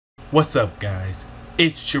What's up, guys?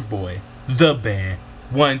 It's your boy, The Band,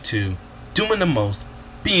 1-2, doing the most,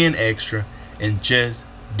 being extra, and just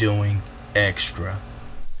doing extra.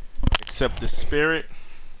 Except the Spirit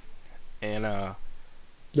and That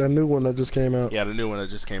new one that just came out. yeah, the new one that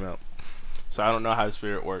just came out. So I don't know how the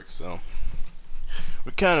Spirit works, so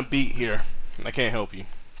we're kind of beat here. I can't help you.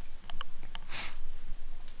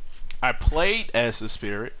 I played as the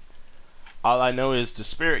Spirit. All I know is the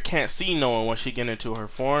Spirit can't see no one once she get into her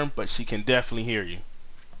form, but she can definitely hear you.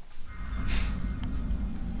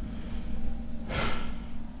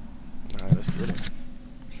 Alright, let's get it.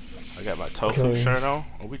 I got my tofu shirt on.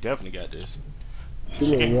 Oh, we definitely got this. She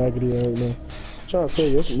look raggedy right now. I'm trying to tell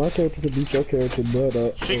you, my character could beat your character butt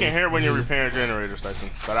up. She can hear when you're repairing generators, Tyson.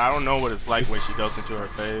 But I don't know what it's like when she goes into her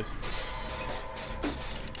phase.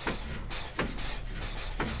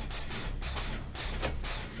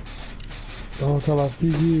 Oh, until I see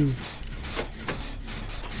you.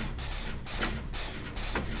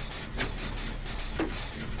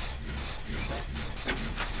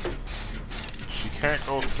 She can't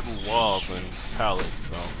go through walls and pallets,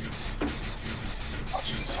 so. I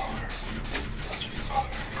just saw her.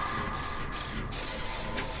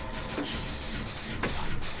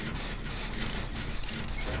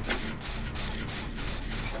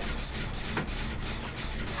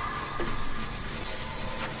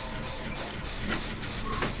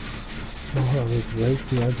 Oh, I was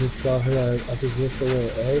racing. I just saw her. I just went somewhere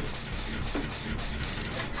else.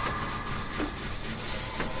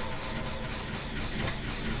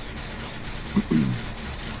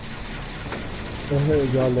 I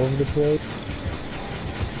heard y'all over the place.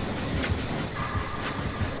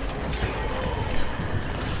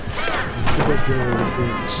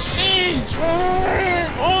 Jeez!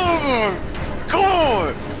 Oh my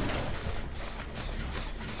god!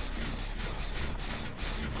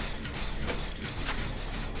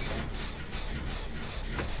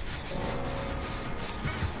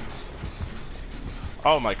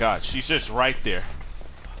 Oh my god, she's just right there.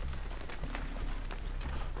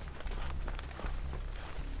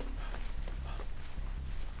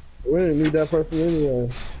 We didn't need that person anyway.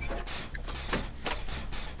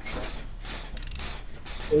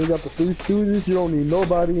 And you got the 3 students, you don't need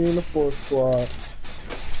nobody in the 4th squad.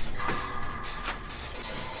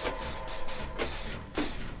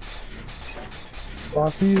 Oh, I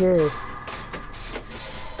see her.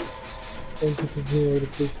 Don't get the generator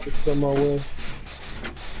fixed, just come my way.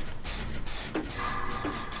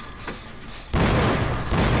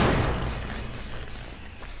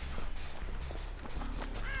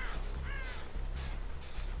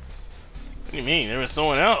 What do you mean? There was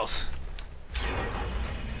someone else.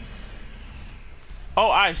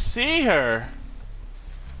 Oh, I see her.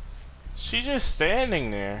 She's just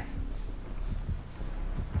standing there.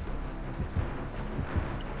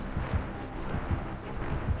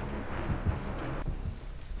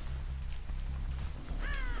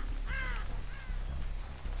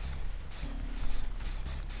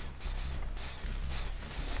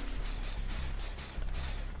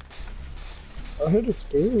 I heard a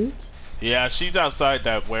spirit. Yeah, she's outside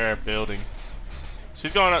that Ware building.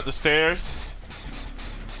 She's going up the stairs.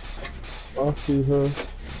 I see her.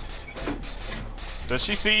 Does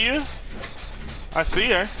she see you? I see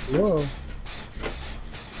her. No.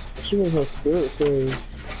 She was her spirit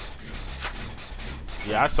phase.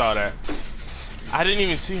 Yeah, I saw that. I didn't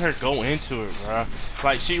even see her go into it, bro.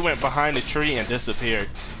 Like, she went behind the tree and disappeared.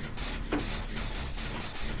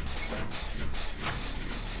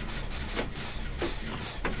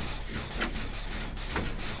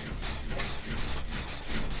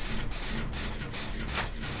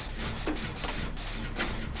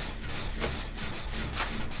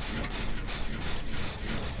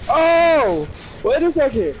 Oh! Wait a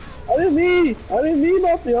second! I didn't mean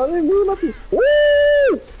nothing!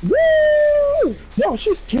 Woo! Woo! Yo,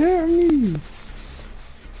 she scared me!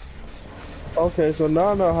 Okay, so now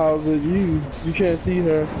I know how good you can't see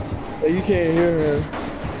her, and you can't hear her.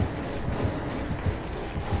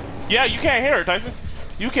 Yeah, you can't hear her, Tyson.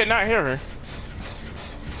 You cannot hear her.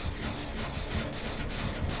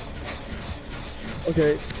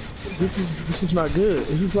 Okay, this is not good.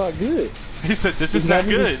 This is not good. He said, this is not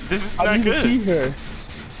good. This is I not need to good. see her.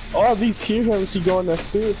 All these hear her when she go in that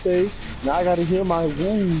spirit phase. Now I gotta hear my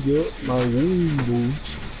wound, my wound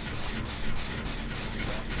boots.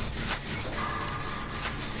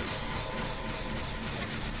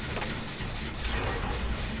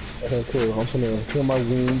 Okay, cool. I'm gonna heal my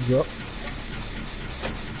wounds up.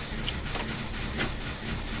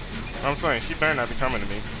 I'm saying, she better not be coming to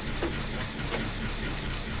me.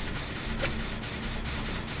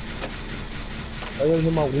 I gotta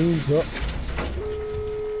get my wings up.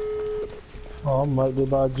 Oh, I might go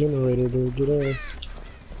buy a generator to get in.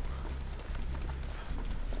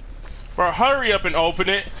 Bro, hurry up and open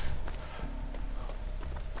it.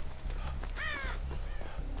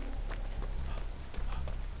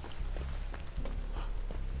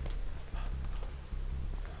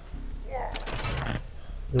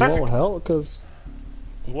 It won't help, cause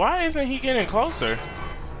Why isn't he getting closer?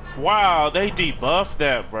 Wow, they debuffed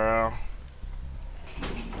that, bro.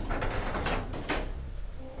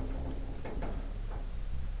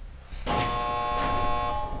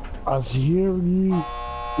 I hear you,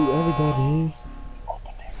 whoever that is.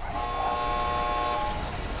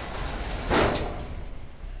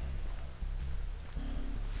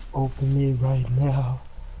 Open it right now.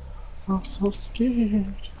 I'm so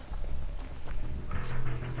scared.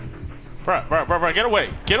 Bro, get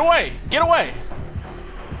away! Get away! Get away!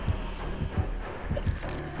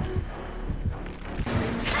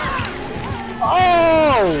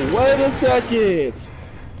 Oh, wait a second.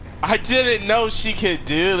 I didn't know she could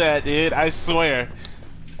do that, dude. I swear.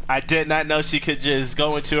 I did not know she could just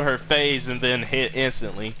go into her phase and then hit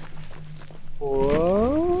instantly.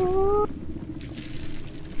 What?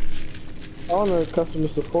 I want to customer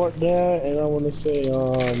support that, and I want to say,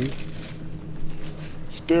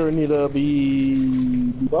 Spirit need to be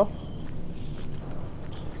debuff.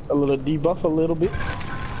 A little debuff a little bit.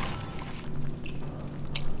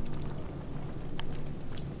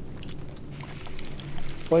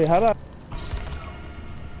 Wait, how do I?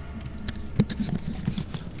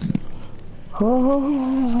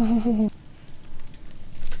 Oh.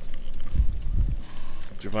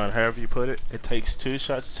 Javon, however you put it, it takes 2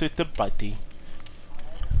 shots to the body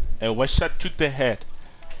and 1 shot to the head.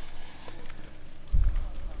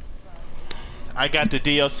 I got the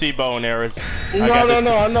DLC bow and arrows. No,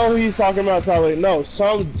 I know who he's talking about, Tyler. No,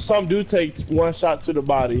 some do take 1 shot to the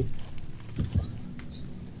body.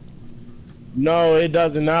 No, it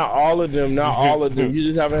doesn't. Not all of them. Not all of them. You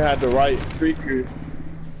just haven't had the right freaker.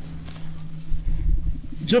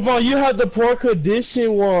 Javon, you have the poor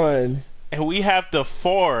condition one. And we have the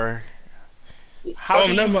 4. How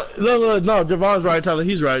do never mind. No, Javon's right, Tyler.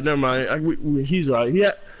 He's right. Never mind. He's right.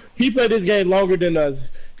 He played this game longer than us.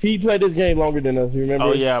 He played this game longer than us. You remember?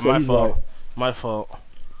 Oh yeah, so my fault. Right. My fault.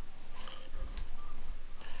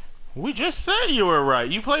 We just said you were right.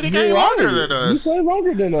 You played the game longer than us. You played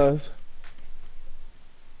longer than us.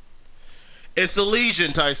 It's the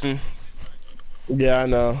Legion, Tyson. Yeah, I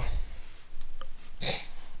know.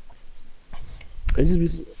 It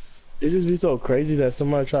just be so crazy that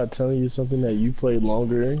somebody tried telling you something that you played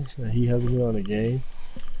longer and he hasn't been on the game.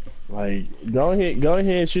 Like, go ahead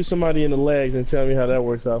and shoot somebody in the legs and tell me how that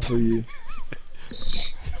works out for you.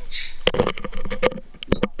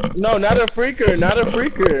 No, not a freaker, not a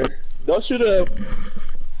freaker. Go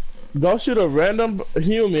shoot a random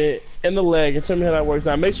human in the leg and tell me how that works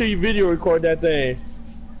out. Make sure you video record that thing.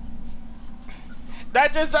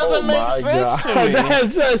 That just doesn't make sense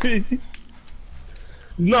to me.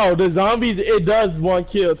 No, the zombies, it does 1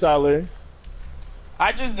 kill, Tyler.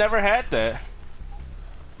 I just never had that.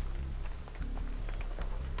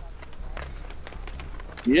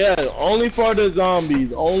 Yeah, only for the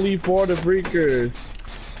zombies, only for the freakers.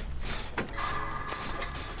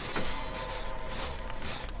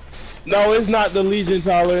 No, it's not the Legion,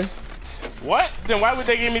 Tyler. What? Then why would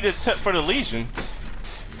they give me the tip for the Legion?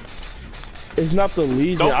 It's not the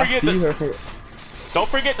Legion. Don't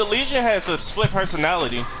forget the Legion has a split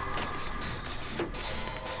personality.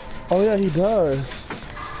 Oh yeah, he does.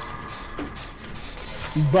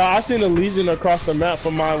 But I seen the Legion across the map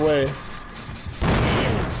from my way.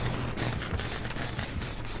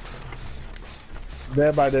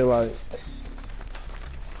 Dead by Daylight.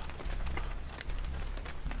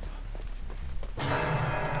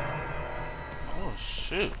 Oh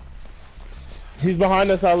shoot. He's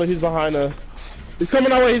behind us, Tyler. He's behind us. He's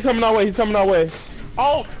coming our way. He's coming our way. He's coming our way.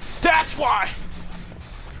 Oh, that's why.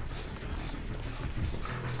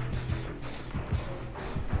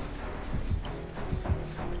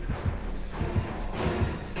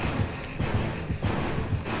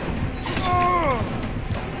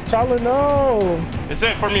 Tyler, no. It's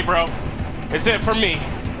it for me, bro. It's it for me.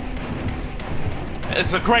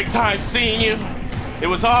 It's a great time seeing you. It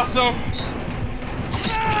was awesome.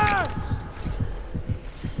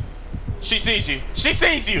 She sees you. She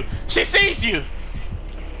sees you. She sees you.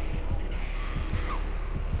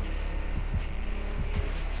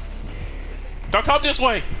 Don't come this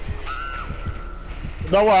way.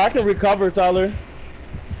 Don't worry, I can recover, Tyler.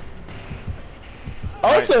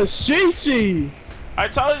 Oh, it's a she. I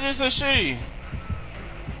told you it's a she.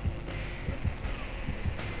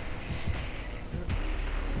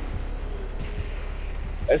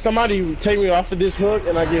 If somebody take me off of this hook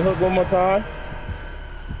and I get hooked one more time.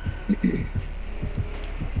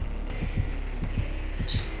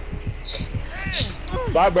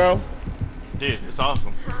 Bye, bro. Dude, it's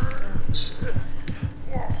awesome.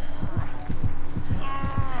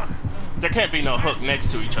 There can't be no hook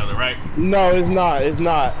next to each other, right? No, it's not. It's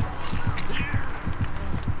not.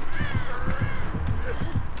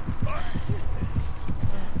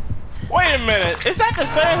 Wait a minute. Is that the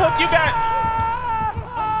same hook you got?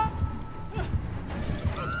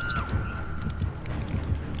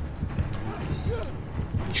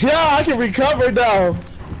 Yeah, I can recover though.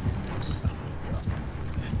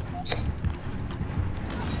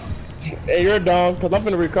 Hey, you're down, cause I'm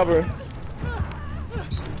finna recover.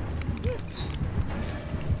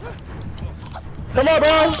 Come on,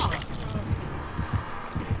 bro.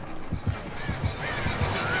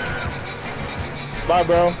 Bye,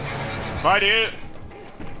 bro. Bye, dude.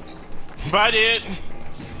 Bye, dude.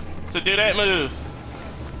 So do that move.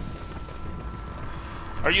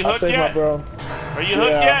 Are you I hooked saved my yet? bro. Are you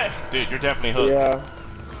hooked Yeah. yet? Dude, you're definitely hooked. Yeah.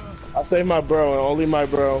 I saved my bro and only my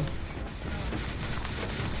bro.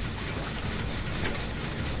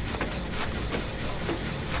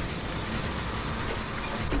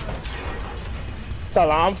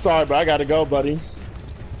 Tyler, I'm sorry, but I gotta go, buddy.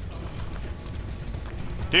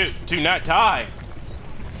 Dude, do not die.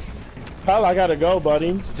 Tyler, I gotta go,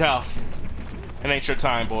 buddy. No. It ain't your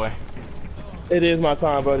time, boy. It is my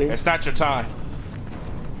time, buddy. It's not your time.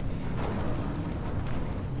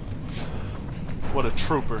 What a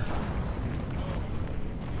trooper.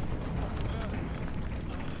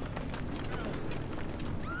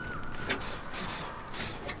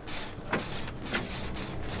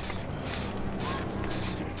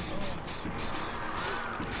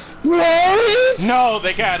 What? No,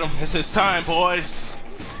 they got him. It's his time, boys.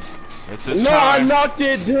 It's his No, I time. knocked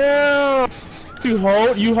it down. You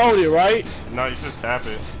hold it, right? No, you just tap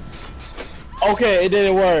it. Okay, it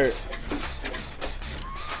didn't work.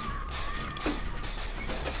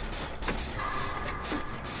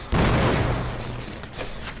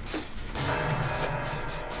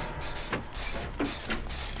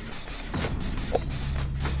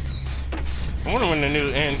 I wonder when the new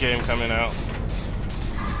end game coming out.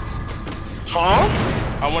 Huh?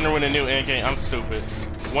 I wonder when the new end game. I'm stupid.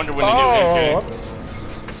 Wonder when the new end game.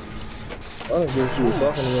 I don't get what you were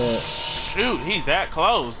talking about. Shoot, he's that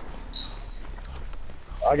close.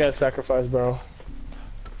 I got sacrifice, bro.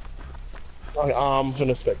 I'm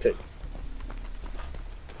gonna spectate.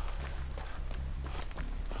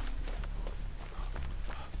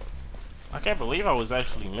 I can't believe I was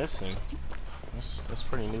actually missing. That's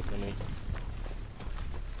pretty new for me.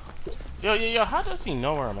 Yo, how does he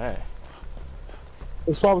know where I'm at?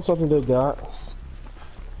 It's probably something they got.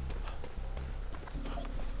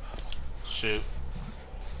 Shoot.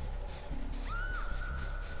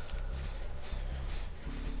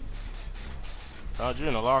 Found you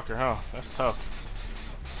in the locker, huh? That's tough.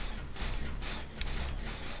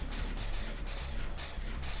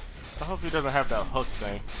 I hope he doesn't have that hook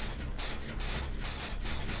thing.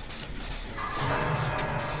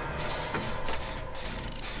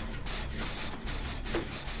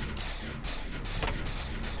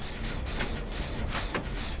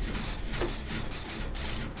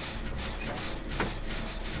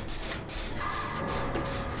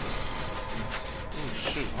 Ooh,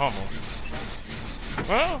 shoot, almost.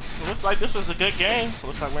 Well, looks like this was a good game.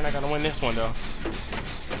 Looks like we're not gonna win this one though.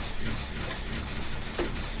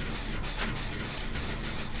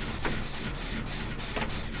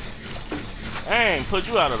 Dang, put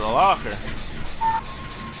you out of the locker.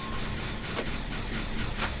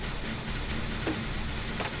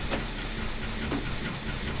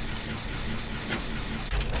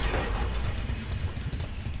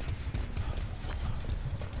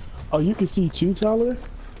 Oh, you can see too, Tyler?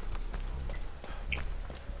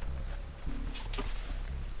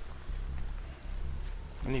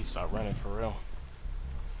 I need to start running for real.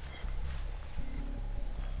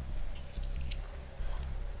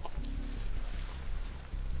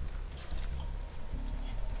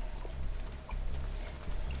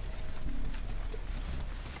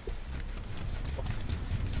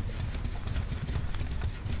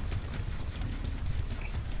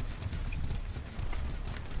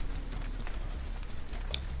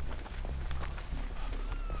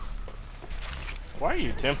 Why are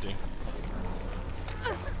you tempting?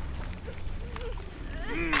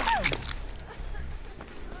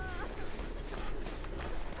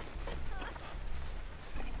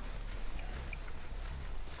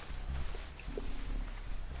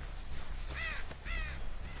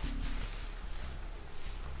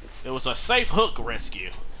 It was a safe hook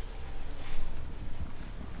rescue.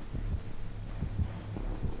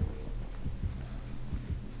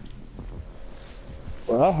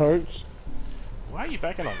 Well, that hurts. Why are you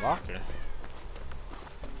back in a locker?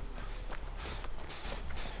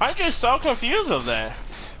 I'm just so confused of that.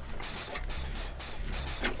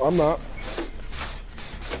 I'm not.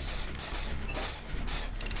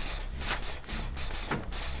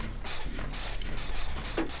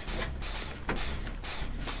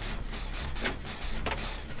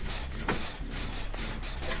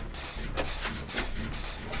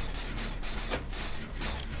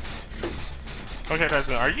 Okay,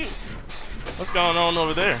 Tyson, are you? What's going on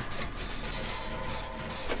over there?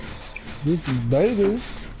 This is baiting.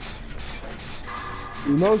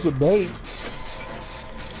 You know it's a bait.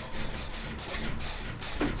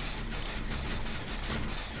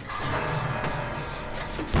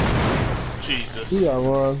 Jesus. You got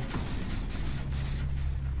one.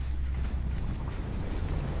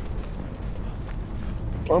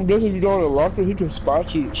 I'm guessing if you go in the locker, he can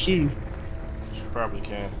spot you. She Probably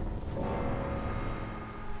can.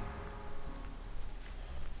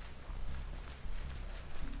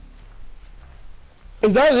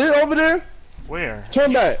 Is that it over there? Where?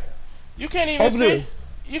 Turn back. You can't even Over see. there.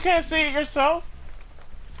 You can't see it yourself.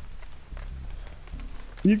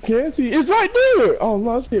 You can't see. It's right there. Oh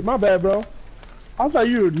no, shit. My bad, bro. I thought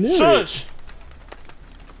you were near it. Shush.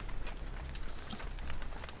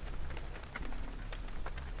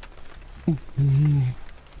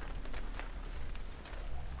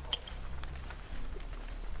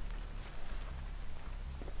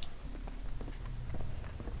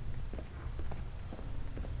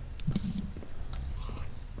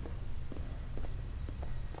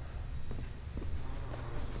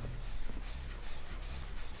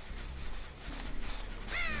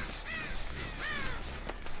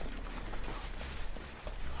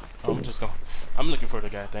 I'm looking for the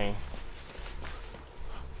guy thing.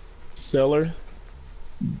 Cellar.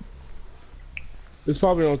 It's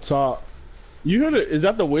probably on top. You heard it? Is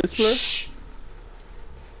that the Whistler? Shh.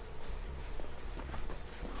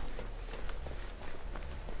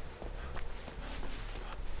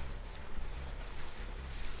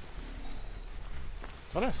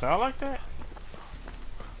 Don't it sound like that?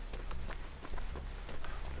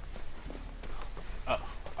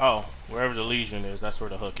 Oh, wherever the Legion is, that's where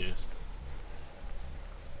the hook is.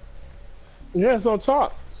 Yeah, it's on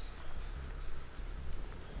top.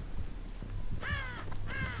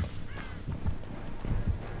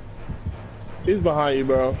 He's behind you,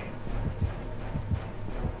 bro.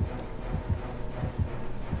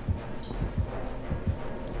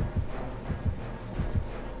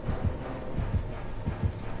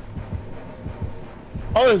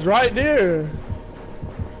 Oh, it's right there.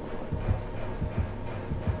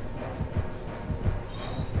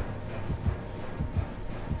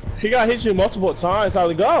 He got hit you multiple times.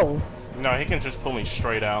 How'd it go? No, he can just pull me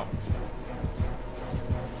straight out.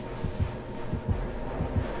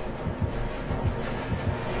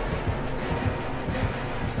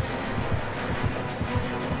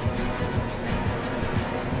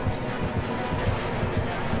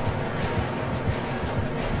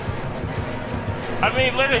 I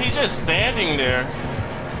mean, literally, he's just standing there.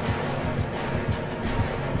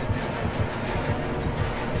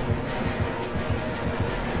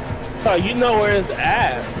 Oh, you know where it's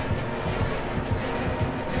at.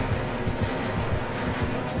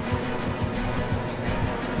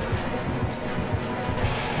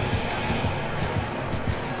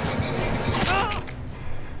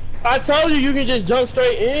 I told you you can just jump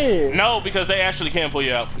straight in. No, because they actually can't pull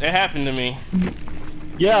you out. It happened to me.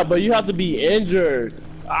 Yeah, but you have to be injured.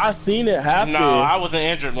 I seen it happen. No, I wasn't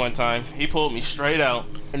injured one time. He pulled me straight out.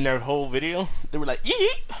 In their whole video, they were like,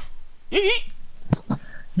 yeet, yeet.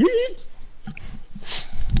 Yeet.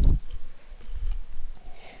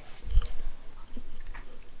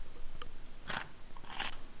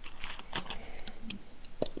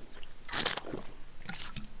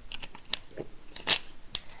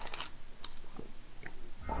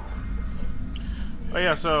 Oh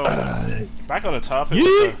yeah, so back on the topic.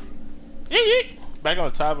 Yeet. Back on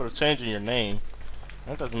the topic of changing your name.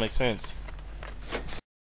 That doesn't make sense.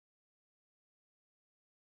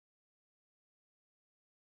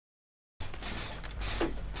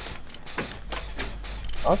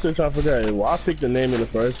 I'm still trying to figure out why I picked the name in the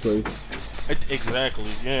first place. Exactly.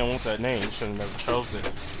 You didn't want that name. You should have never chose it.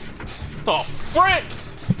 The frick!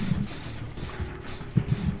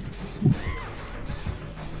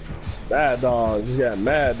 Mad Dog. Just got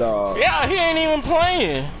Mad Dog. Yeah, he ain't even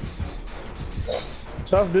playing.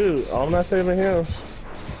 Tough dude. I'm not saving him.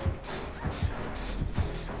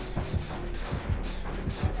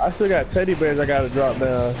 I still got teddy bears I gotta drop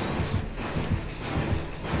down.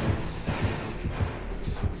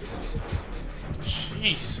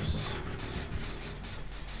 Jesus.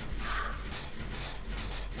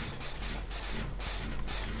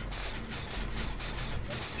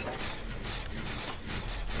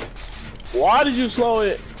 Why did you slow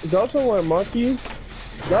it? Go somewhere, monkey.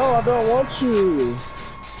 No, I don't want you.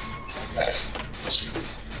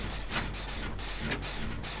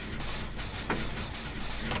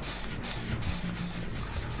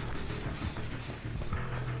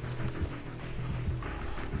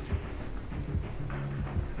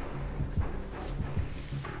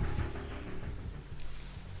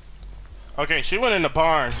 Okay, she went in the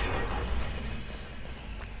barn.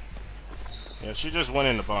 Yeah, she just went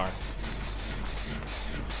in the barn.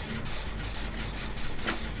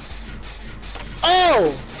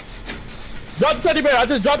 Oh! Drop the teddy bear. I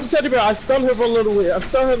just dropped the teddy bear. I stunned her for a little bit. I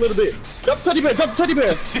stunned her a little bit. Drop the teddy bear. Drop the teddy bear.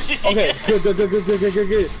 Okay,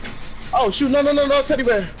 good. Oh, shoot. No, teddy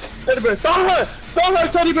bear. Teddy bear. Stun her. Stun her,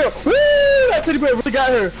 teddy bear. Woo! That teddy bear really got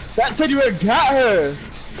her. That teddy bear got her.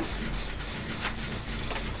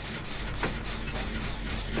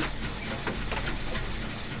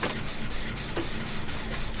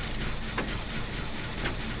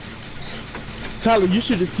 Tyler, you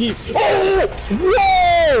should have seen. Oh!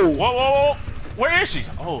 Whoa! Whoa! Where is she?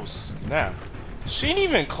 Oh, snap. She ain't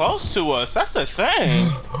even close to us. That's the thing.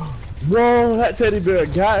 Whoa, that teddy bear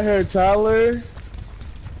got her, Tyler.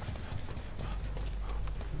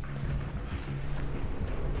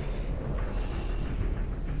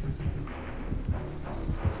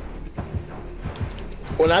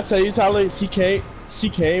 When I tell you, Tyler, she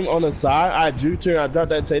came on the side. I juked her. I dropped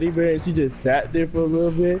that teddy bear, and she just sat there for a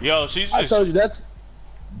little bit. Yo, she's just. I told you that's.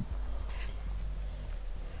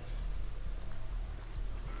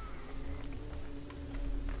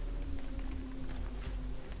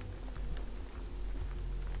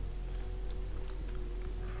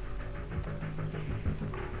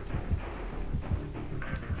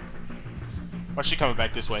 Why's she coming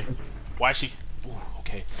back this way? Why is she? Ooh,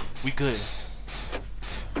 okay, we good.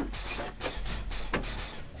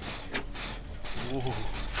 Ooh,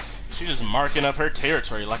 she's just marking up her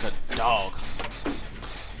territory like a dog.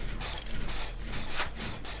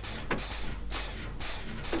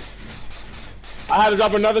 I had to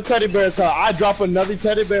drop another teddy bear, so I drop another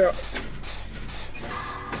teddy bear.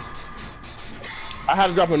 I had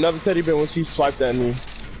to drop another teddy bear when she swiped at me,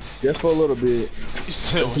 just for a little bit.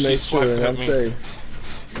 Still, Just to make sure, I'm safe.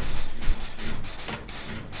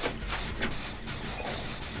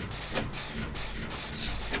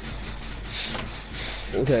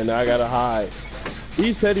 Okay, now I gotta hide.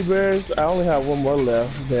 These teddy bears, I only have one more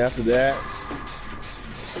left. Then after that,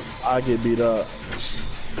 I get beat up.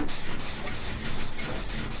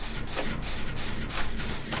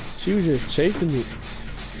 She was just chasing me.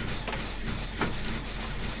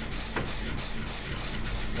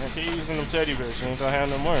 Keep using them teddy bears. She ain't gonna have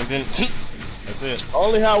no more. And then that's it. I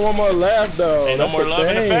only have one more left though. Ain't no That's more the love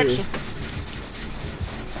and thing. affection.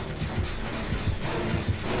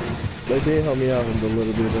 They did help me out a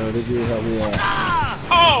little bit though. They did help me out.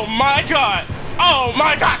 Oh my god! Oh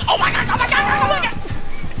my god! Oh my god! Oh my god! Oh my god!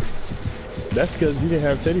 That's because you didn't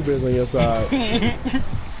have teddy bears on your side.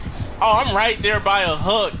 Oh, I'm right there by a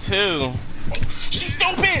hook too. She's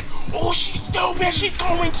stupid! Oh, she's stupid! She's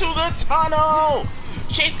going to the tunnel!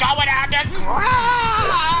 She's going underground!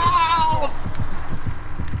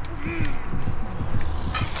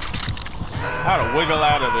 How to wiggle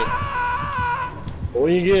out of it.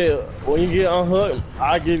 When you get unhooked,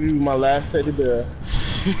 I'll give you my last teddy bear.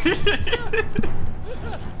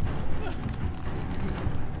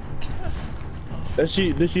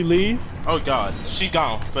 Did she leave? Oh god, she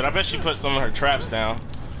gone. But I bet she put some of her traps down.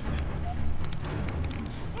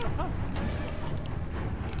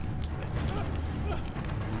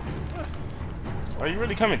 Are you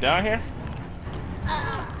really coming down here?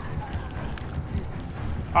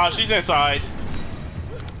 Oh, she's inside.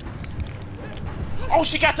 Oh,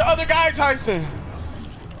 she got the other guy, Tyson.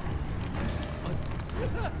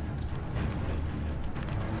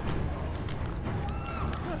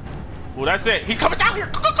 Well, that's it. He's coming down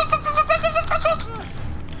here.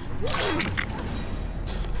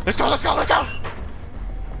 Let's go, let's go, let's go.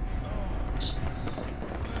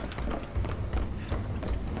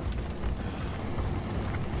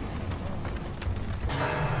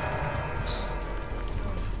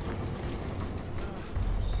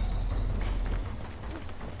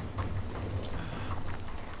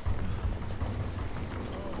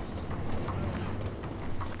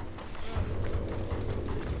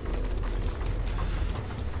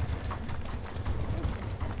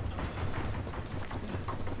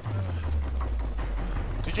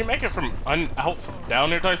 Did you make it from out down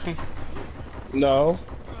there, Tyson? No.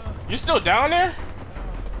 You still down there?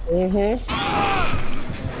 Mm-hmm.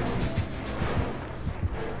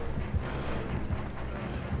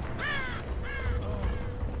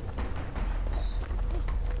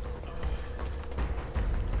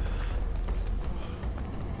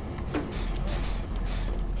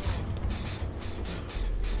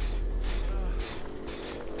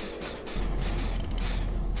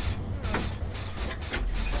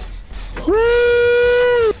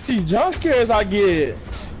 these jump scares I get. You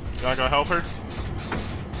wanna go help her?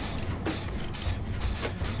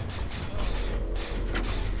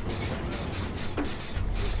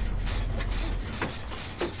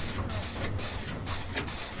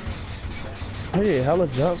 Hey, hella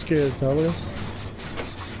jump scares, Tyler.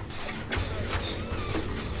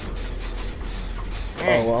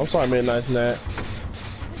 Oh, well, I'm sorry, Midnight Snack.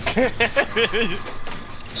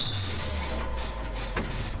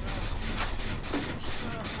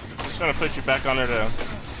 Just trying to put you back under that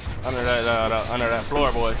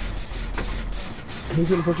floorboard. Who's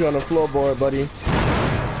gonna put you on the floorboard, buddy?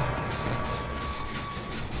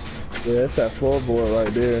 Yeah, it's that floorboard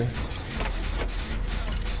right there.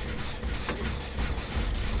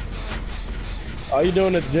 Are you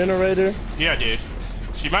doing the generator? Yeah, dude.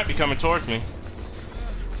 She might be coming towards me.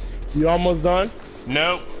 You almost done?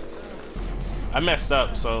 Nope. I messed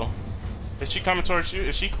up, so. Is she coming towards you?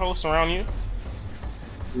 Is she close around you?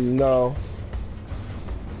 No.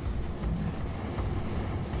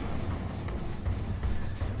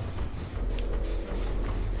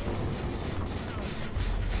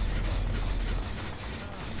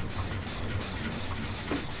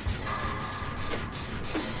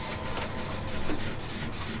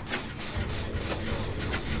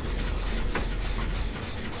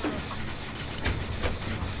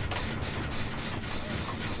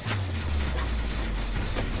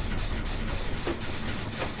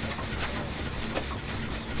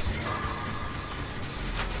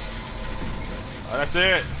 Oh, that's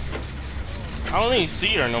it. I don't even see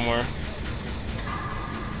her no more.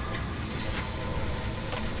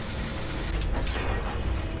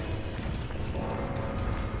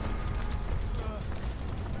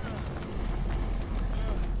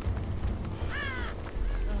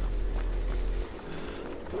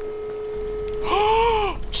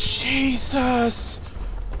 Jesus!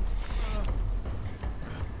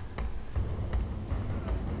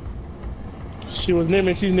 She was near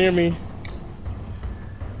me, she's near me.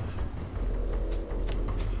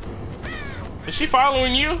 Is she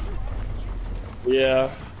following you? Yeah.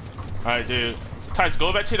 Alright, dude. Tice,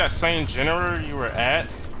 go back to that same generator you were at,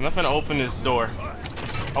 and I'm finna open this door.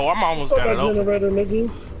 Oh, I'm almost got it open. Generator, nigga.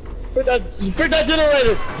 Frick that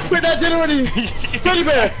generator! Frick that generator! Teddy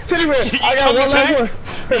bear! Teddy bear! I got one last one!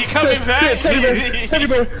 You coming back? Teddy bear! Teddy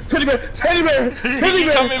bear! Teddy bear! Teddy bear! Teddy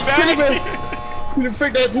bear! coming back? Teddy bear!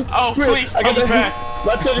 Frick that! Oh, please come back!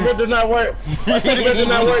 My teddy bear did not work! My teddy bear did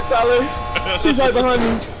not work, Tyler! She's right behind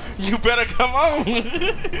me! You better come on!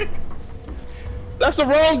 That's the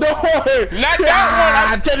wrong door! Not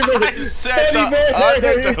that one! Teddy bear! I said Teddy the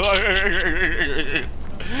other bear! door!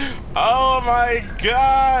 Oh my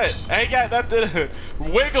god! I ain't got nothing.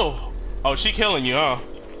 Wiggle! Oh, she killing you, huh?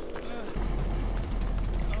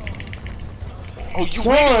 Oh, you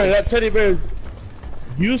Boy, wiggling! that teddy bear,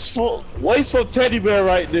 useful, wasteful teddy bear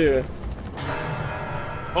right there.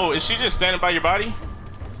 Oh, is she just standing by your body?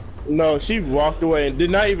 No, she walked away and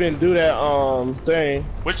did not even do that thing.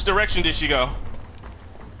 Which direction did she go?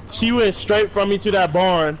 She went straight from me to that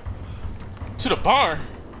barn. To the barn?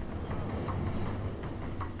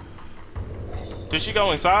 Did she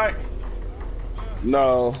go inside?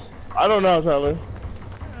 No, I don't know, Tyler.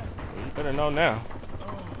 You better know now.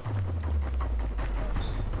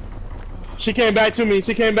 She came back to me.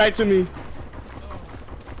 She came back to me.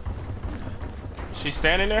 She's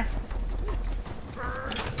standing there?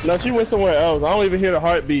 No, she went somewhere else. I don't even hear the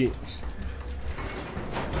heartbeat.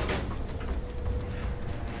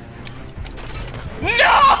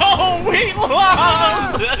 No! We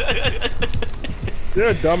lost! You're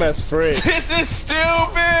a dumbass frick. This is stupid!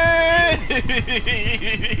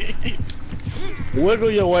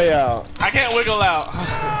 Wiggle your way out. I can't wiggle out.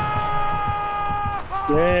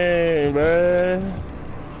 Dang, man.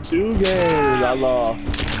 2 games I lost.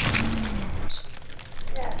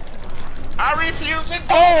 I refuse to go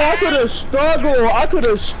Oh, I out. could have struggled. I could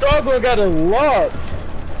have struggled and got a lot.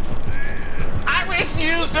 I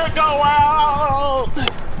refuse to go out.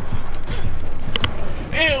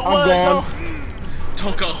 It I'm was gone.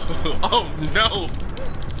 Don't go. Oh no.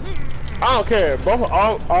 I don't care. Both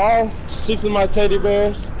all 6 of my teddy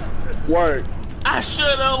bears work. I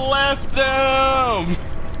should have left them.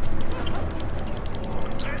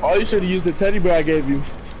 Oh, you should have used the teddy bear I gave you.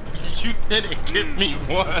 You didn't give me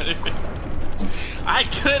one. I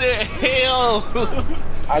couldn't heal.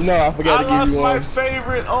 I know, I forgot I to lost give you my one.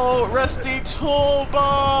 favorite old rusty toolbox.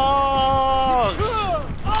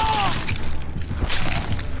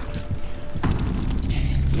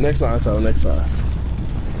 Next time, Tyler, next time.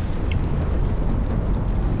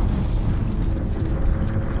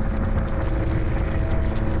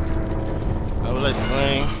 I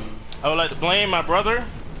would like to blame my brother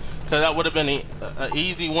because that would have been an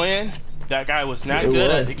easy win. That guy was not It good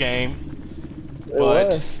was. at the game. It But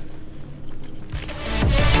was.